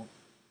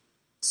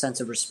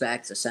 sense of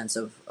respect, a sense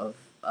of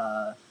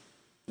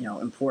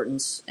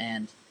importance.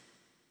 And,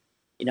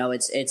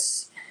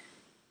 it's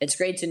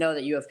great to know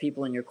that you have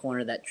people in your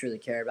corner that truly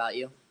care about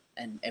you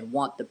and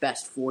want the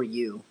best for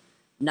you.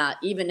 Not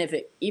even if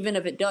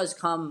it does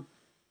come,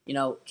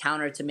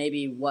 counter to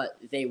maybe what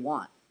they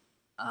want.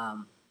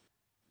 The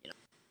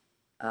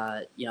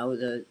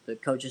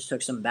coaches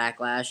took some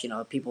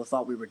backlash. People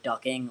thought we were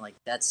ducking. Like,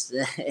 that's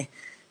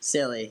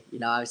silly.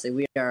 Obviously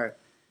we are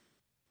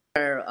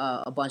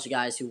a bunch of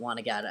guys who want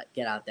to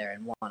get out there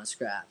and want to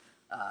scrap.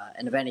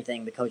 And if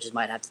anything, the coaches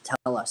might have to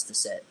tell us to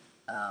sit.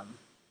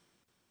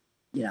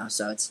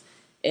 So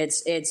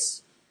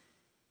it's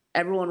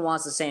everyone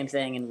wants the same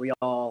thing, and we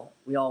all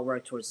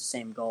work towards the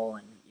same goal.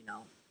 And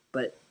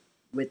but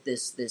with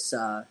this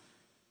the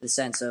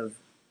sense of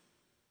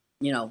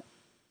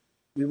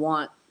we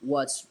want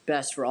what's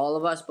best for all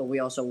of us, but we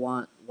also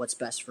want what's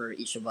best for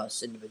each of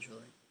us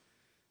individually.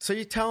 So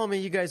you're telling me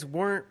you guys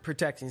weren't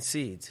protecting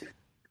seeds?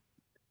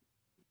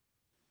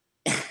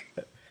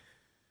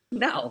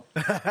 No.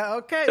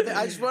 Okay,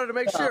 I just wanted to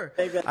make sure.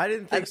 I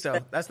didn't think so.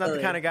 That's not the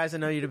kind of guys I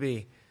know you to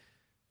be.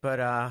 But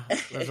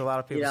there's a lot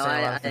of people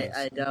saying a lot of things.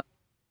 I don't.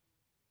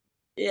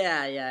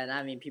 Yeah, and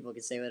I mean, people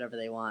can say whatever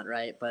they want,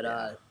 right? But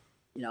I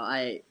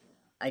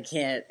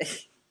can't.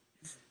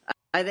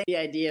 I think the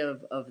idea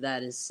of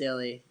that is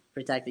silly.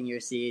 Protecting your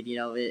seed,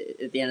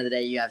 at the end of the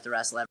day, you have to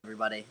wrestle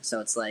everybody. So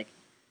it's like,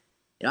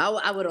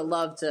 I would have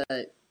loved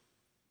to,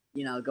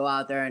 go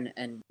out there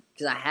and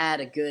because I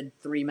had a good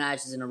 3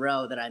 matches in a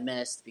row that I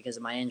missed because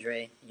of my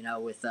injury,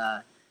 with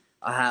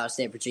Ohio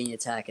State, Virginia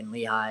Tech, and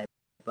Lehigh.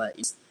 But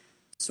it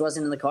just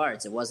wasn't in the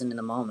cards. It wasn't in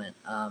the moment.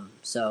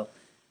 So,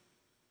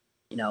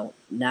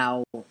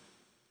 now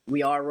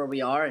we are where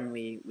we are, and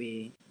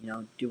we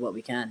do what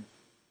we can.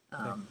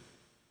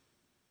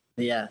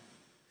 Yeah.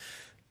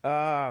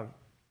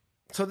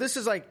 So this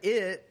is like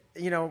it,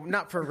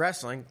 not for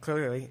wrestling,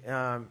 clearly.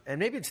 And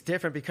maybe it's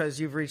different because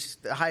you've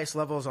reached the highest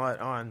levels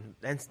on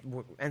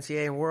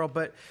NCAA and world.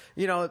 But,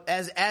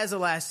 as the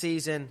last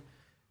season,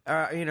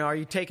 are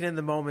you taking in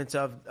the moments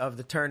of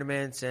the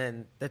tournaments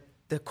and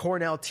the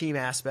Cornell team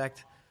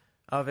aspect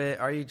of it?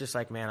 Are you just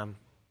like, man, I'm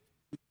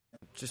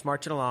just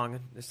marching along.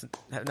 This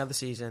another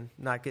season,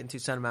 not getting too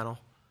sentimental?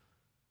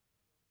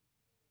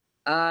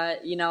 I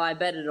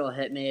bet it'll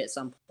hit me at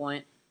some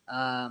point.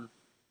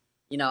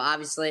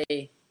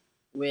 Obviously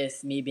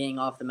with me being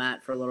off the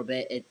mat for a little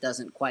bit, it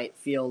doesn't quite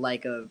feel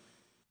like the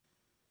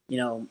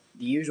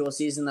usual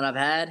season that I've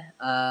had.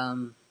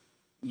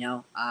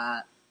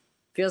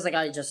 Feels like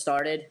I just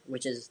started,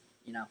 which is,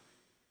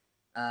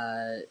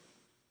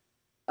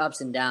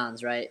 ups and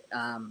downs, right?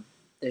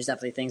 There's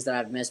definitely things that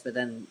I've missed, but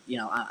then,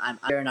 I'm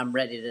here and I'm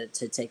ready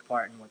to take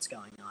part in what's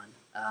going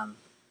on.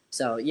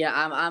 So yeah,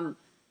 I'm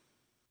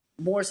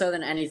more so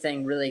than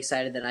anything really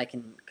excited that I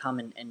can come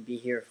and be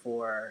here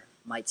for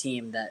my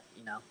team that,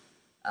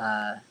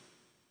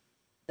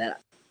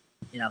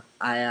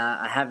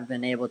 I haven't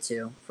been able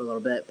to for a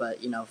little bit, but,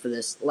 for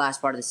this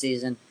last part of the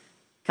season,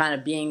 kind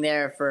of being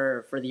there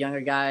for the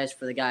younger guys,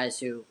 for the guys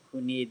who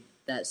need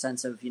that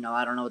sense of,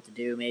 I don't know what to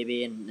do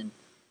maybe. And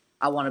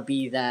I want to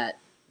be that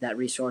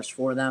resource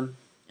for them.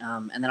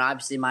 And then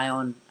obviously my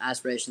own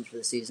aspirations for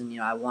the season,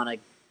 I want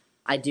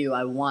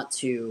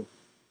to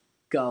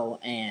go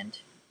and,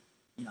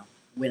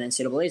 win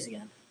NCAAs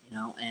again,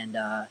 and,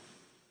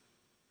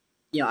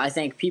 I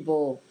think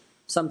people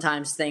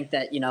sometimes think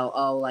that,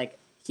 like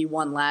he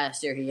won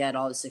last year, he had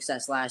all the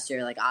success last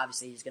year, like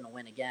obviously he's going to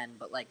win again,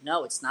 but like,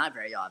 no, it's not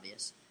very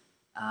obvious.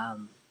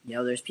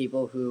 There's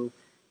people who,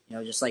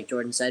 just like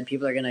Jordan said,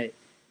 people are gonna,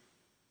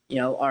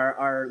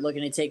 are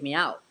looking to take me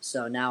out.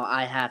 So now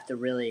I have to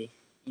really,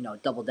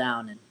 double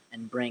down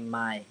and bring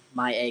my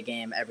A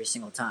game every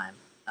single time.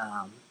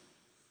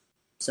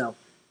 So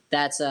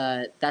that's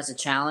a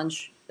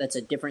challenge. That's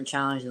a different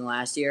challenge than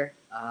last year.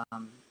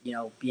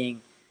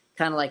 Being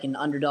kind of like an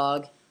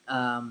underdog.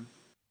 Now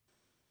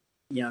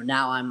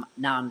I'm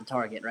the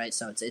target, right?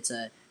 So it's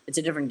a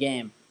different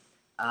game,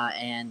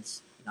 and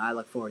I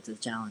look forward to the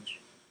challenge.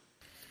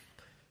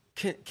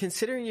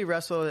 Considering you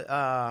wrestled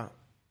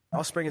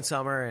all spring and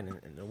summer and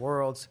the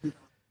Worlds,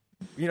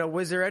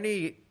 was there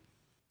any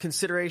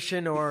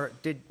consideration, or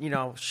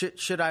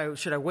should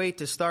I wait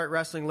to start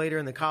wrestling later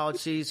in the college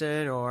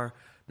season, or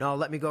no,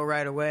 let me go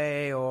right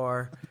away,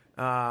 or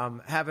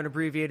have an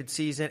abbreviated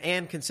season,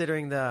 and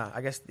considering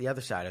the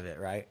other side of it,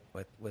 right,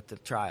 with the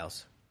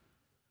trials?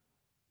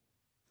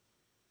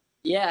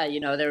 Yeah,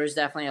 there was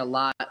definitely a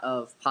lot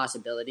of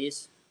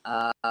possibilities,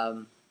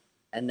 and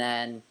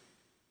then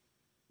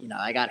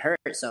I got hurt,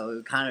 so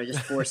it kind of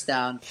just forced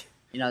down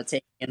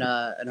taking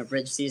an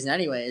abridged season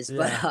anyways. Yeah.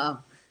 But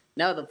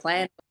no, the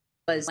plan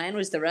was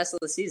the rest of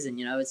the season.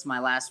 It's my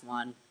last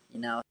one.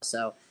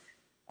 So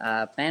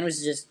plan was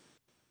to just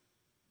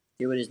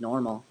do it as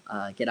normal,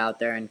 get out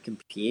there and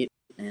compete,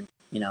 and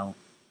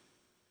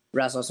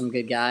wrestle some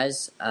good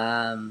guys.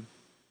 I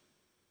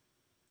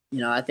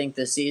think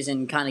the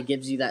season kind of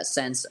gives you that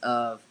sense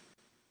of,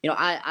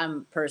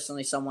 I'm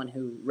personally someone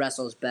who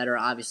wrestles better,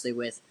 obviously,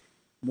 with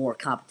more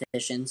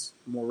competitions,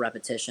 more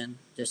repetition.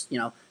 Just,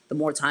 the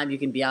more time you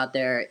can be out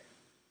there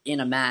in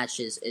a match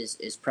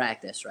is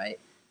practice, right?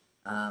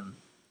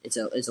 It's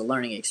a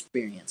learning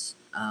experience.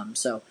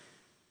 So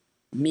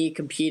me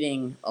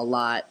competing a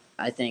lot,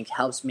 I think,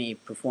 helps me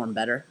perform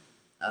better.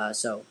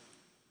 So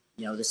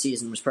the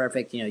season was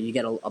perfect. You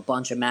get a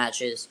bunch of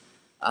matches,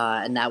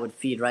 and that would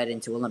feed right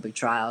into Olympic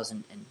trials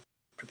and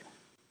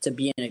to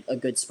be in a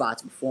good spot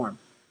to perform.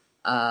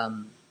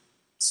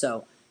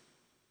 So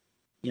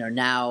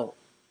now,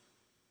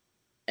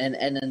 and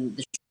then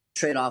the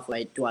trade-off,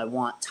 right? Do I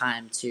want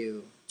time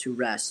to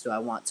rest? Do I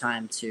want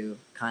time to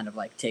kind of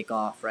like take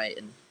off, right?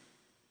 And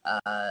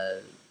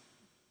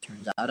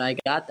turns out I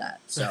got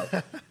that. So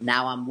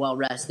now I'm well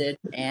rested,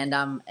 and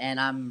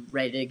I'm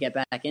ready to get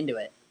back into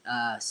it.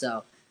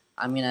 So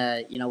I'm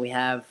gonna, we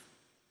have a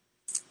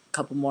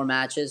couple more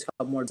matches,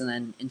 and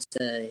then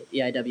into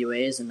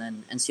EIWAs and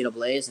then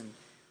NCAAs,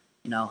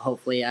 and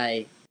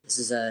hopefully this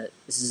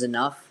is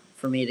enough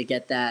for me to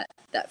get that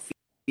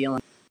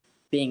feeling,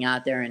 being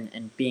out there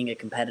and being a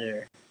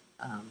competitor.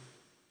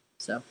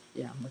 So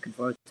yeah, I'm looking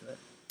forward to it.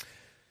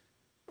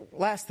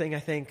 Last thing, I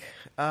think,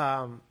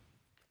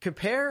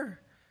 compare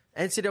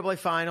NCAA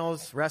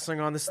finals, wrestling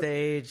on the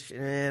stage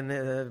in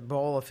a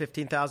bowl of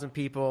 15,000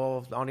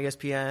 people on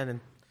ESPN, and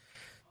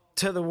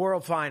to the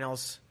world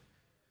finals.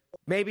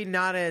 Maybe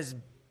not as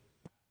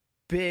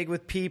big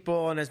with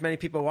people and as many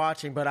people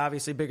watching, but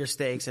obviously bigger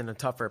stakes and a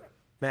tougher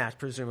match,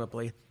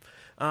 presumably.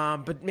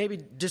 But maybe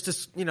just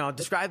to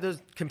describe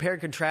those, compare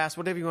and contrast,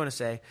 whatever you want to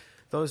say,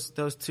 those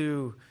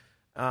two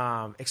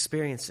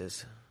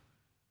experiences.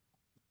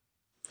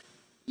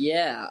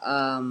 Yeah,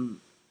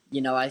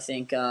 I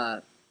think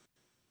the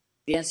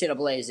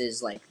NCAA's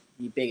is like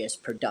the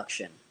biggest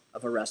production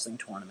of a wrestling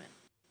tournament.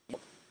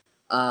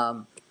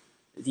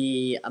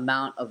 The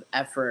amount of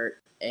effort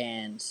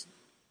and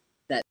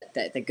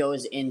that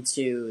goes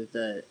into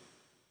the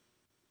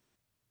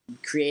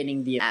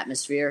creating the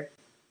atmosphere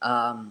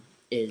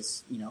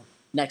is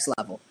next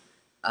level,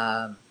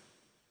 and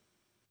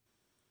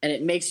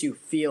it makes you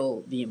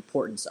feel the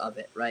importance of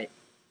it, right?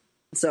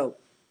 So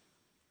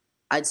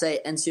I'd say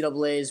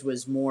NCAA's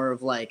was more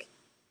of like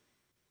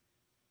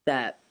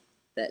that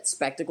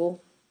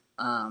spectacle,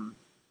 the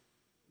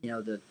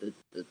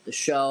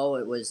show.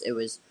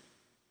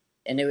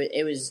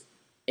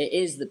 It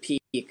is the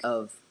peak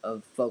of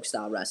folk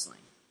style wrestling.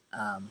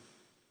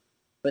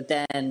 But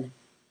then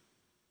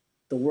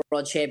the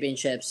World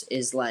Championships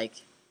is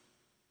like,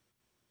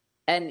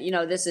 and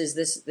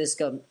this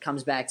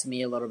comes back to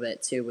me a little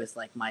bit too with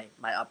like my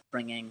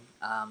upbringing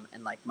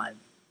and like my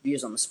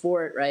views on the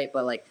sport, right?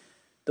 But like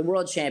the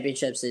World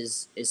Championships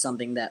is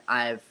something that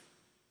I've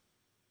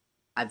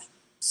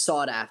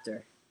sought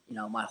after,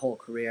 my whole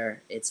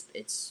career.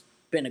 It's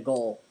been a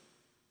goal,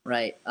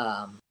 right?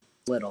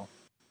 Little,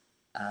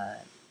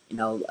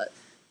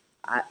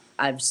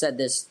 I've said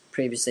this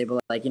previously, but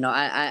like,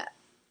 I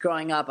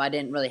growing up, I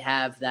didn't really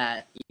have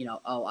that,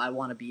 I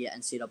want to be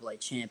an NCAA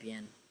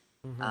champion.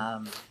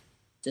 Mm-hmm.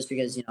 Just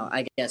because,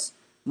 I guess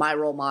my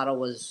role model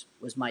was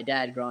my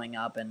dad growing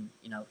up, and,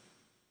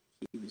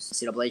 he was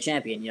NCAA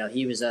champion.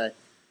 He was a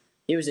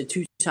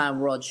 2-time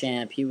world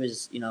champ. He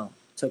was,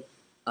 took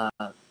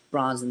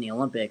bronze in the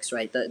Olympics,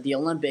 right? The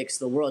Olympics,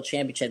 the World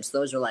Championships,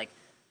 those are like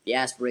the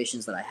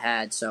aspirations that I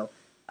had. So,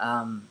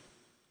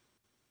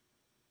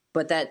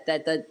 but that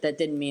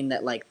didn't mean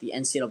that like the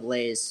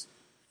NCAA's,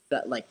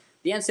 like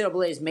the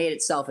NCAA's made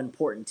itself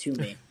important to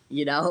me,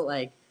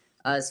 like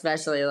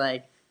especially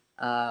like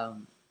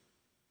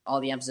all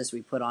the emphasis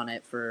we put on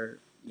it for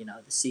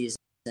the season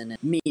and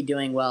me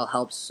doing well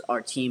helps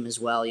our team as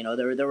well.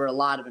 There were a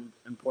lot of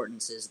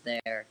importances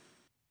there,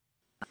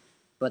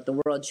 but the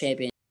World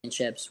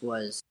Championships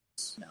was,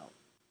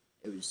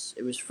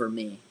 it was for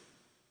me.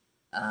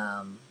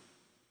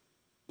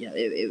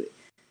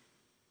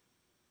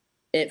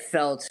 It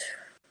felt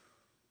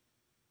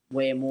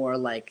way more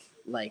like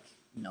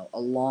a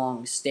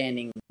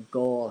long-standing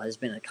goal has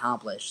been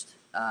accomplished.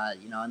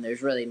 And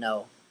there's really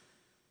no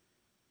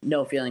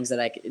feelings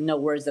no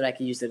words that I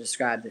could use to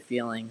describe the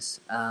feelings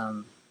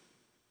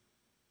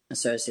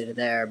associated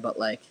there. But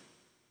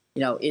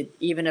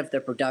even if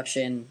the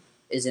production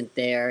isn't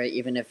there,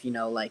 even if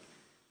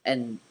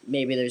and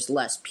maybe there's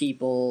less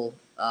people,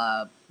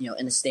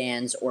 in the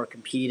stands or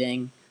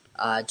competing,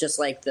 just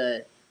like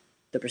the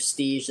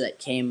prestige that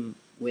came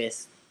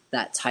with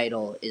that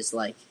title is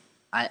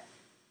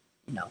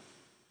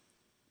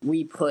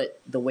we put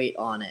the weight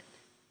on it.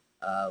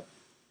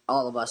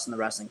 All of us in the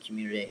wrestling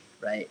community,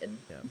 right, and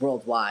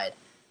worldwide.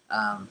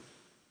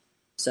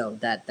 So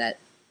that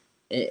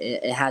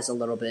it has a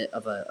little bit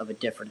of a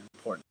different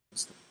importance.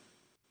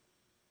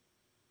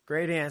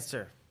 Great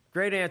answer,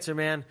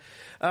 man.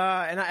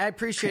 And I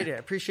appreciate it. I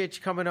appreciate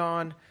you coming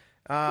on.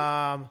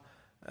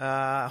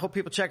 I hope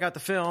people check out the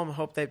film. I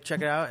hope they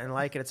check it out and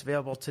like it. It's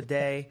available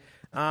today.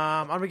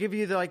 I'm gonna give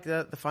you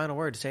the final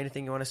word. Say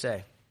anything you want to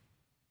say.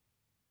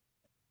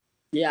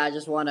 Yeah, I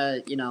just want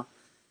to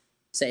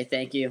say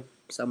thank you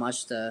so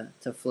much to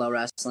Flow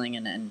Wrestling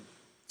and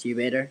to you,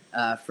 Vader,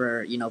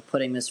 for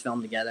putting this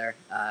film together.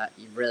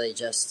 You really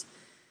just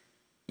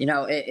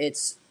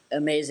it's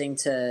amazing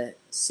to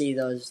see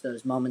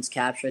those moments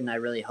captured, and I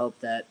really hope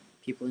that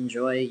people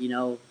enjoy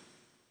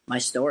my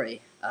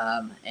story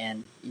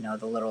and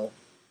the little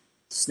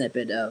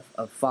snippet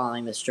of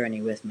following this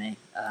journey with me.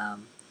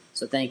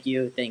 So thank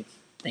you, thank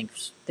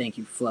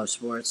you, Flow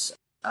Sports,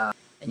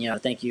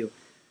 and thank you,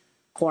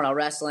 Cornell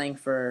Wrestling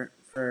for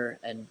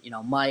and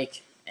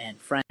Mike and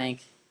Frank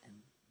and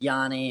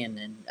Yanni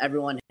and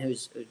everyone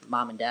who's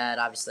mom and dad,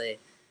 obviously,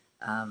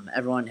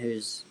 everyone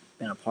who's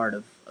been a part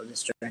of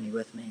this journey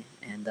with me,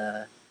 and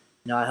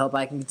I hope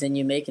I can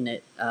continue making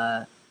it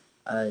a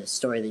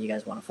story that you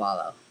guys want to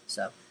follow.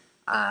 So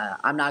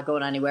I'm not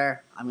going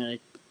anywhere. I'm going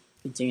to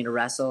continue to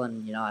wrestle,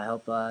 and I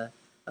hope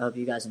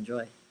you guys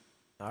enjoy.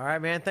 All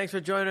right, man. Thanks for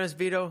joining us,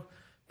 Vito.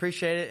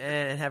 Appreciate it,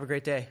 and have a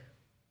great day.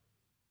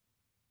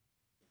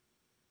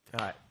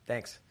 All right,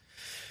 thanks.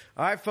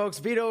 All right, folks,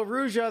 Vito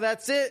Arujau,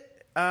 that's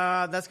it.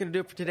 That's going to do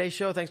it for today's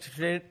show. Thanks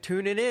for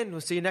tuning in.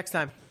 We'll see you next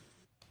time.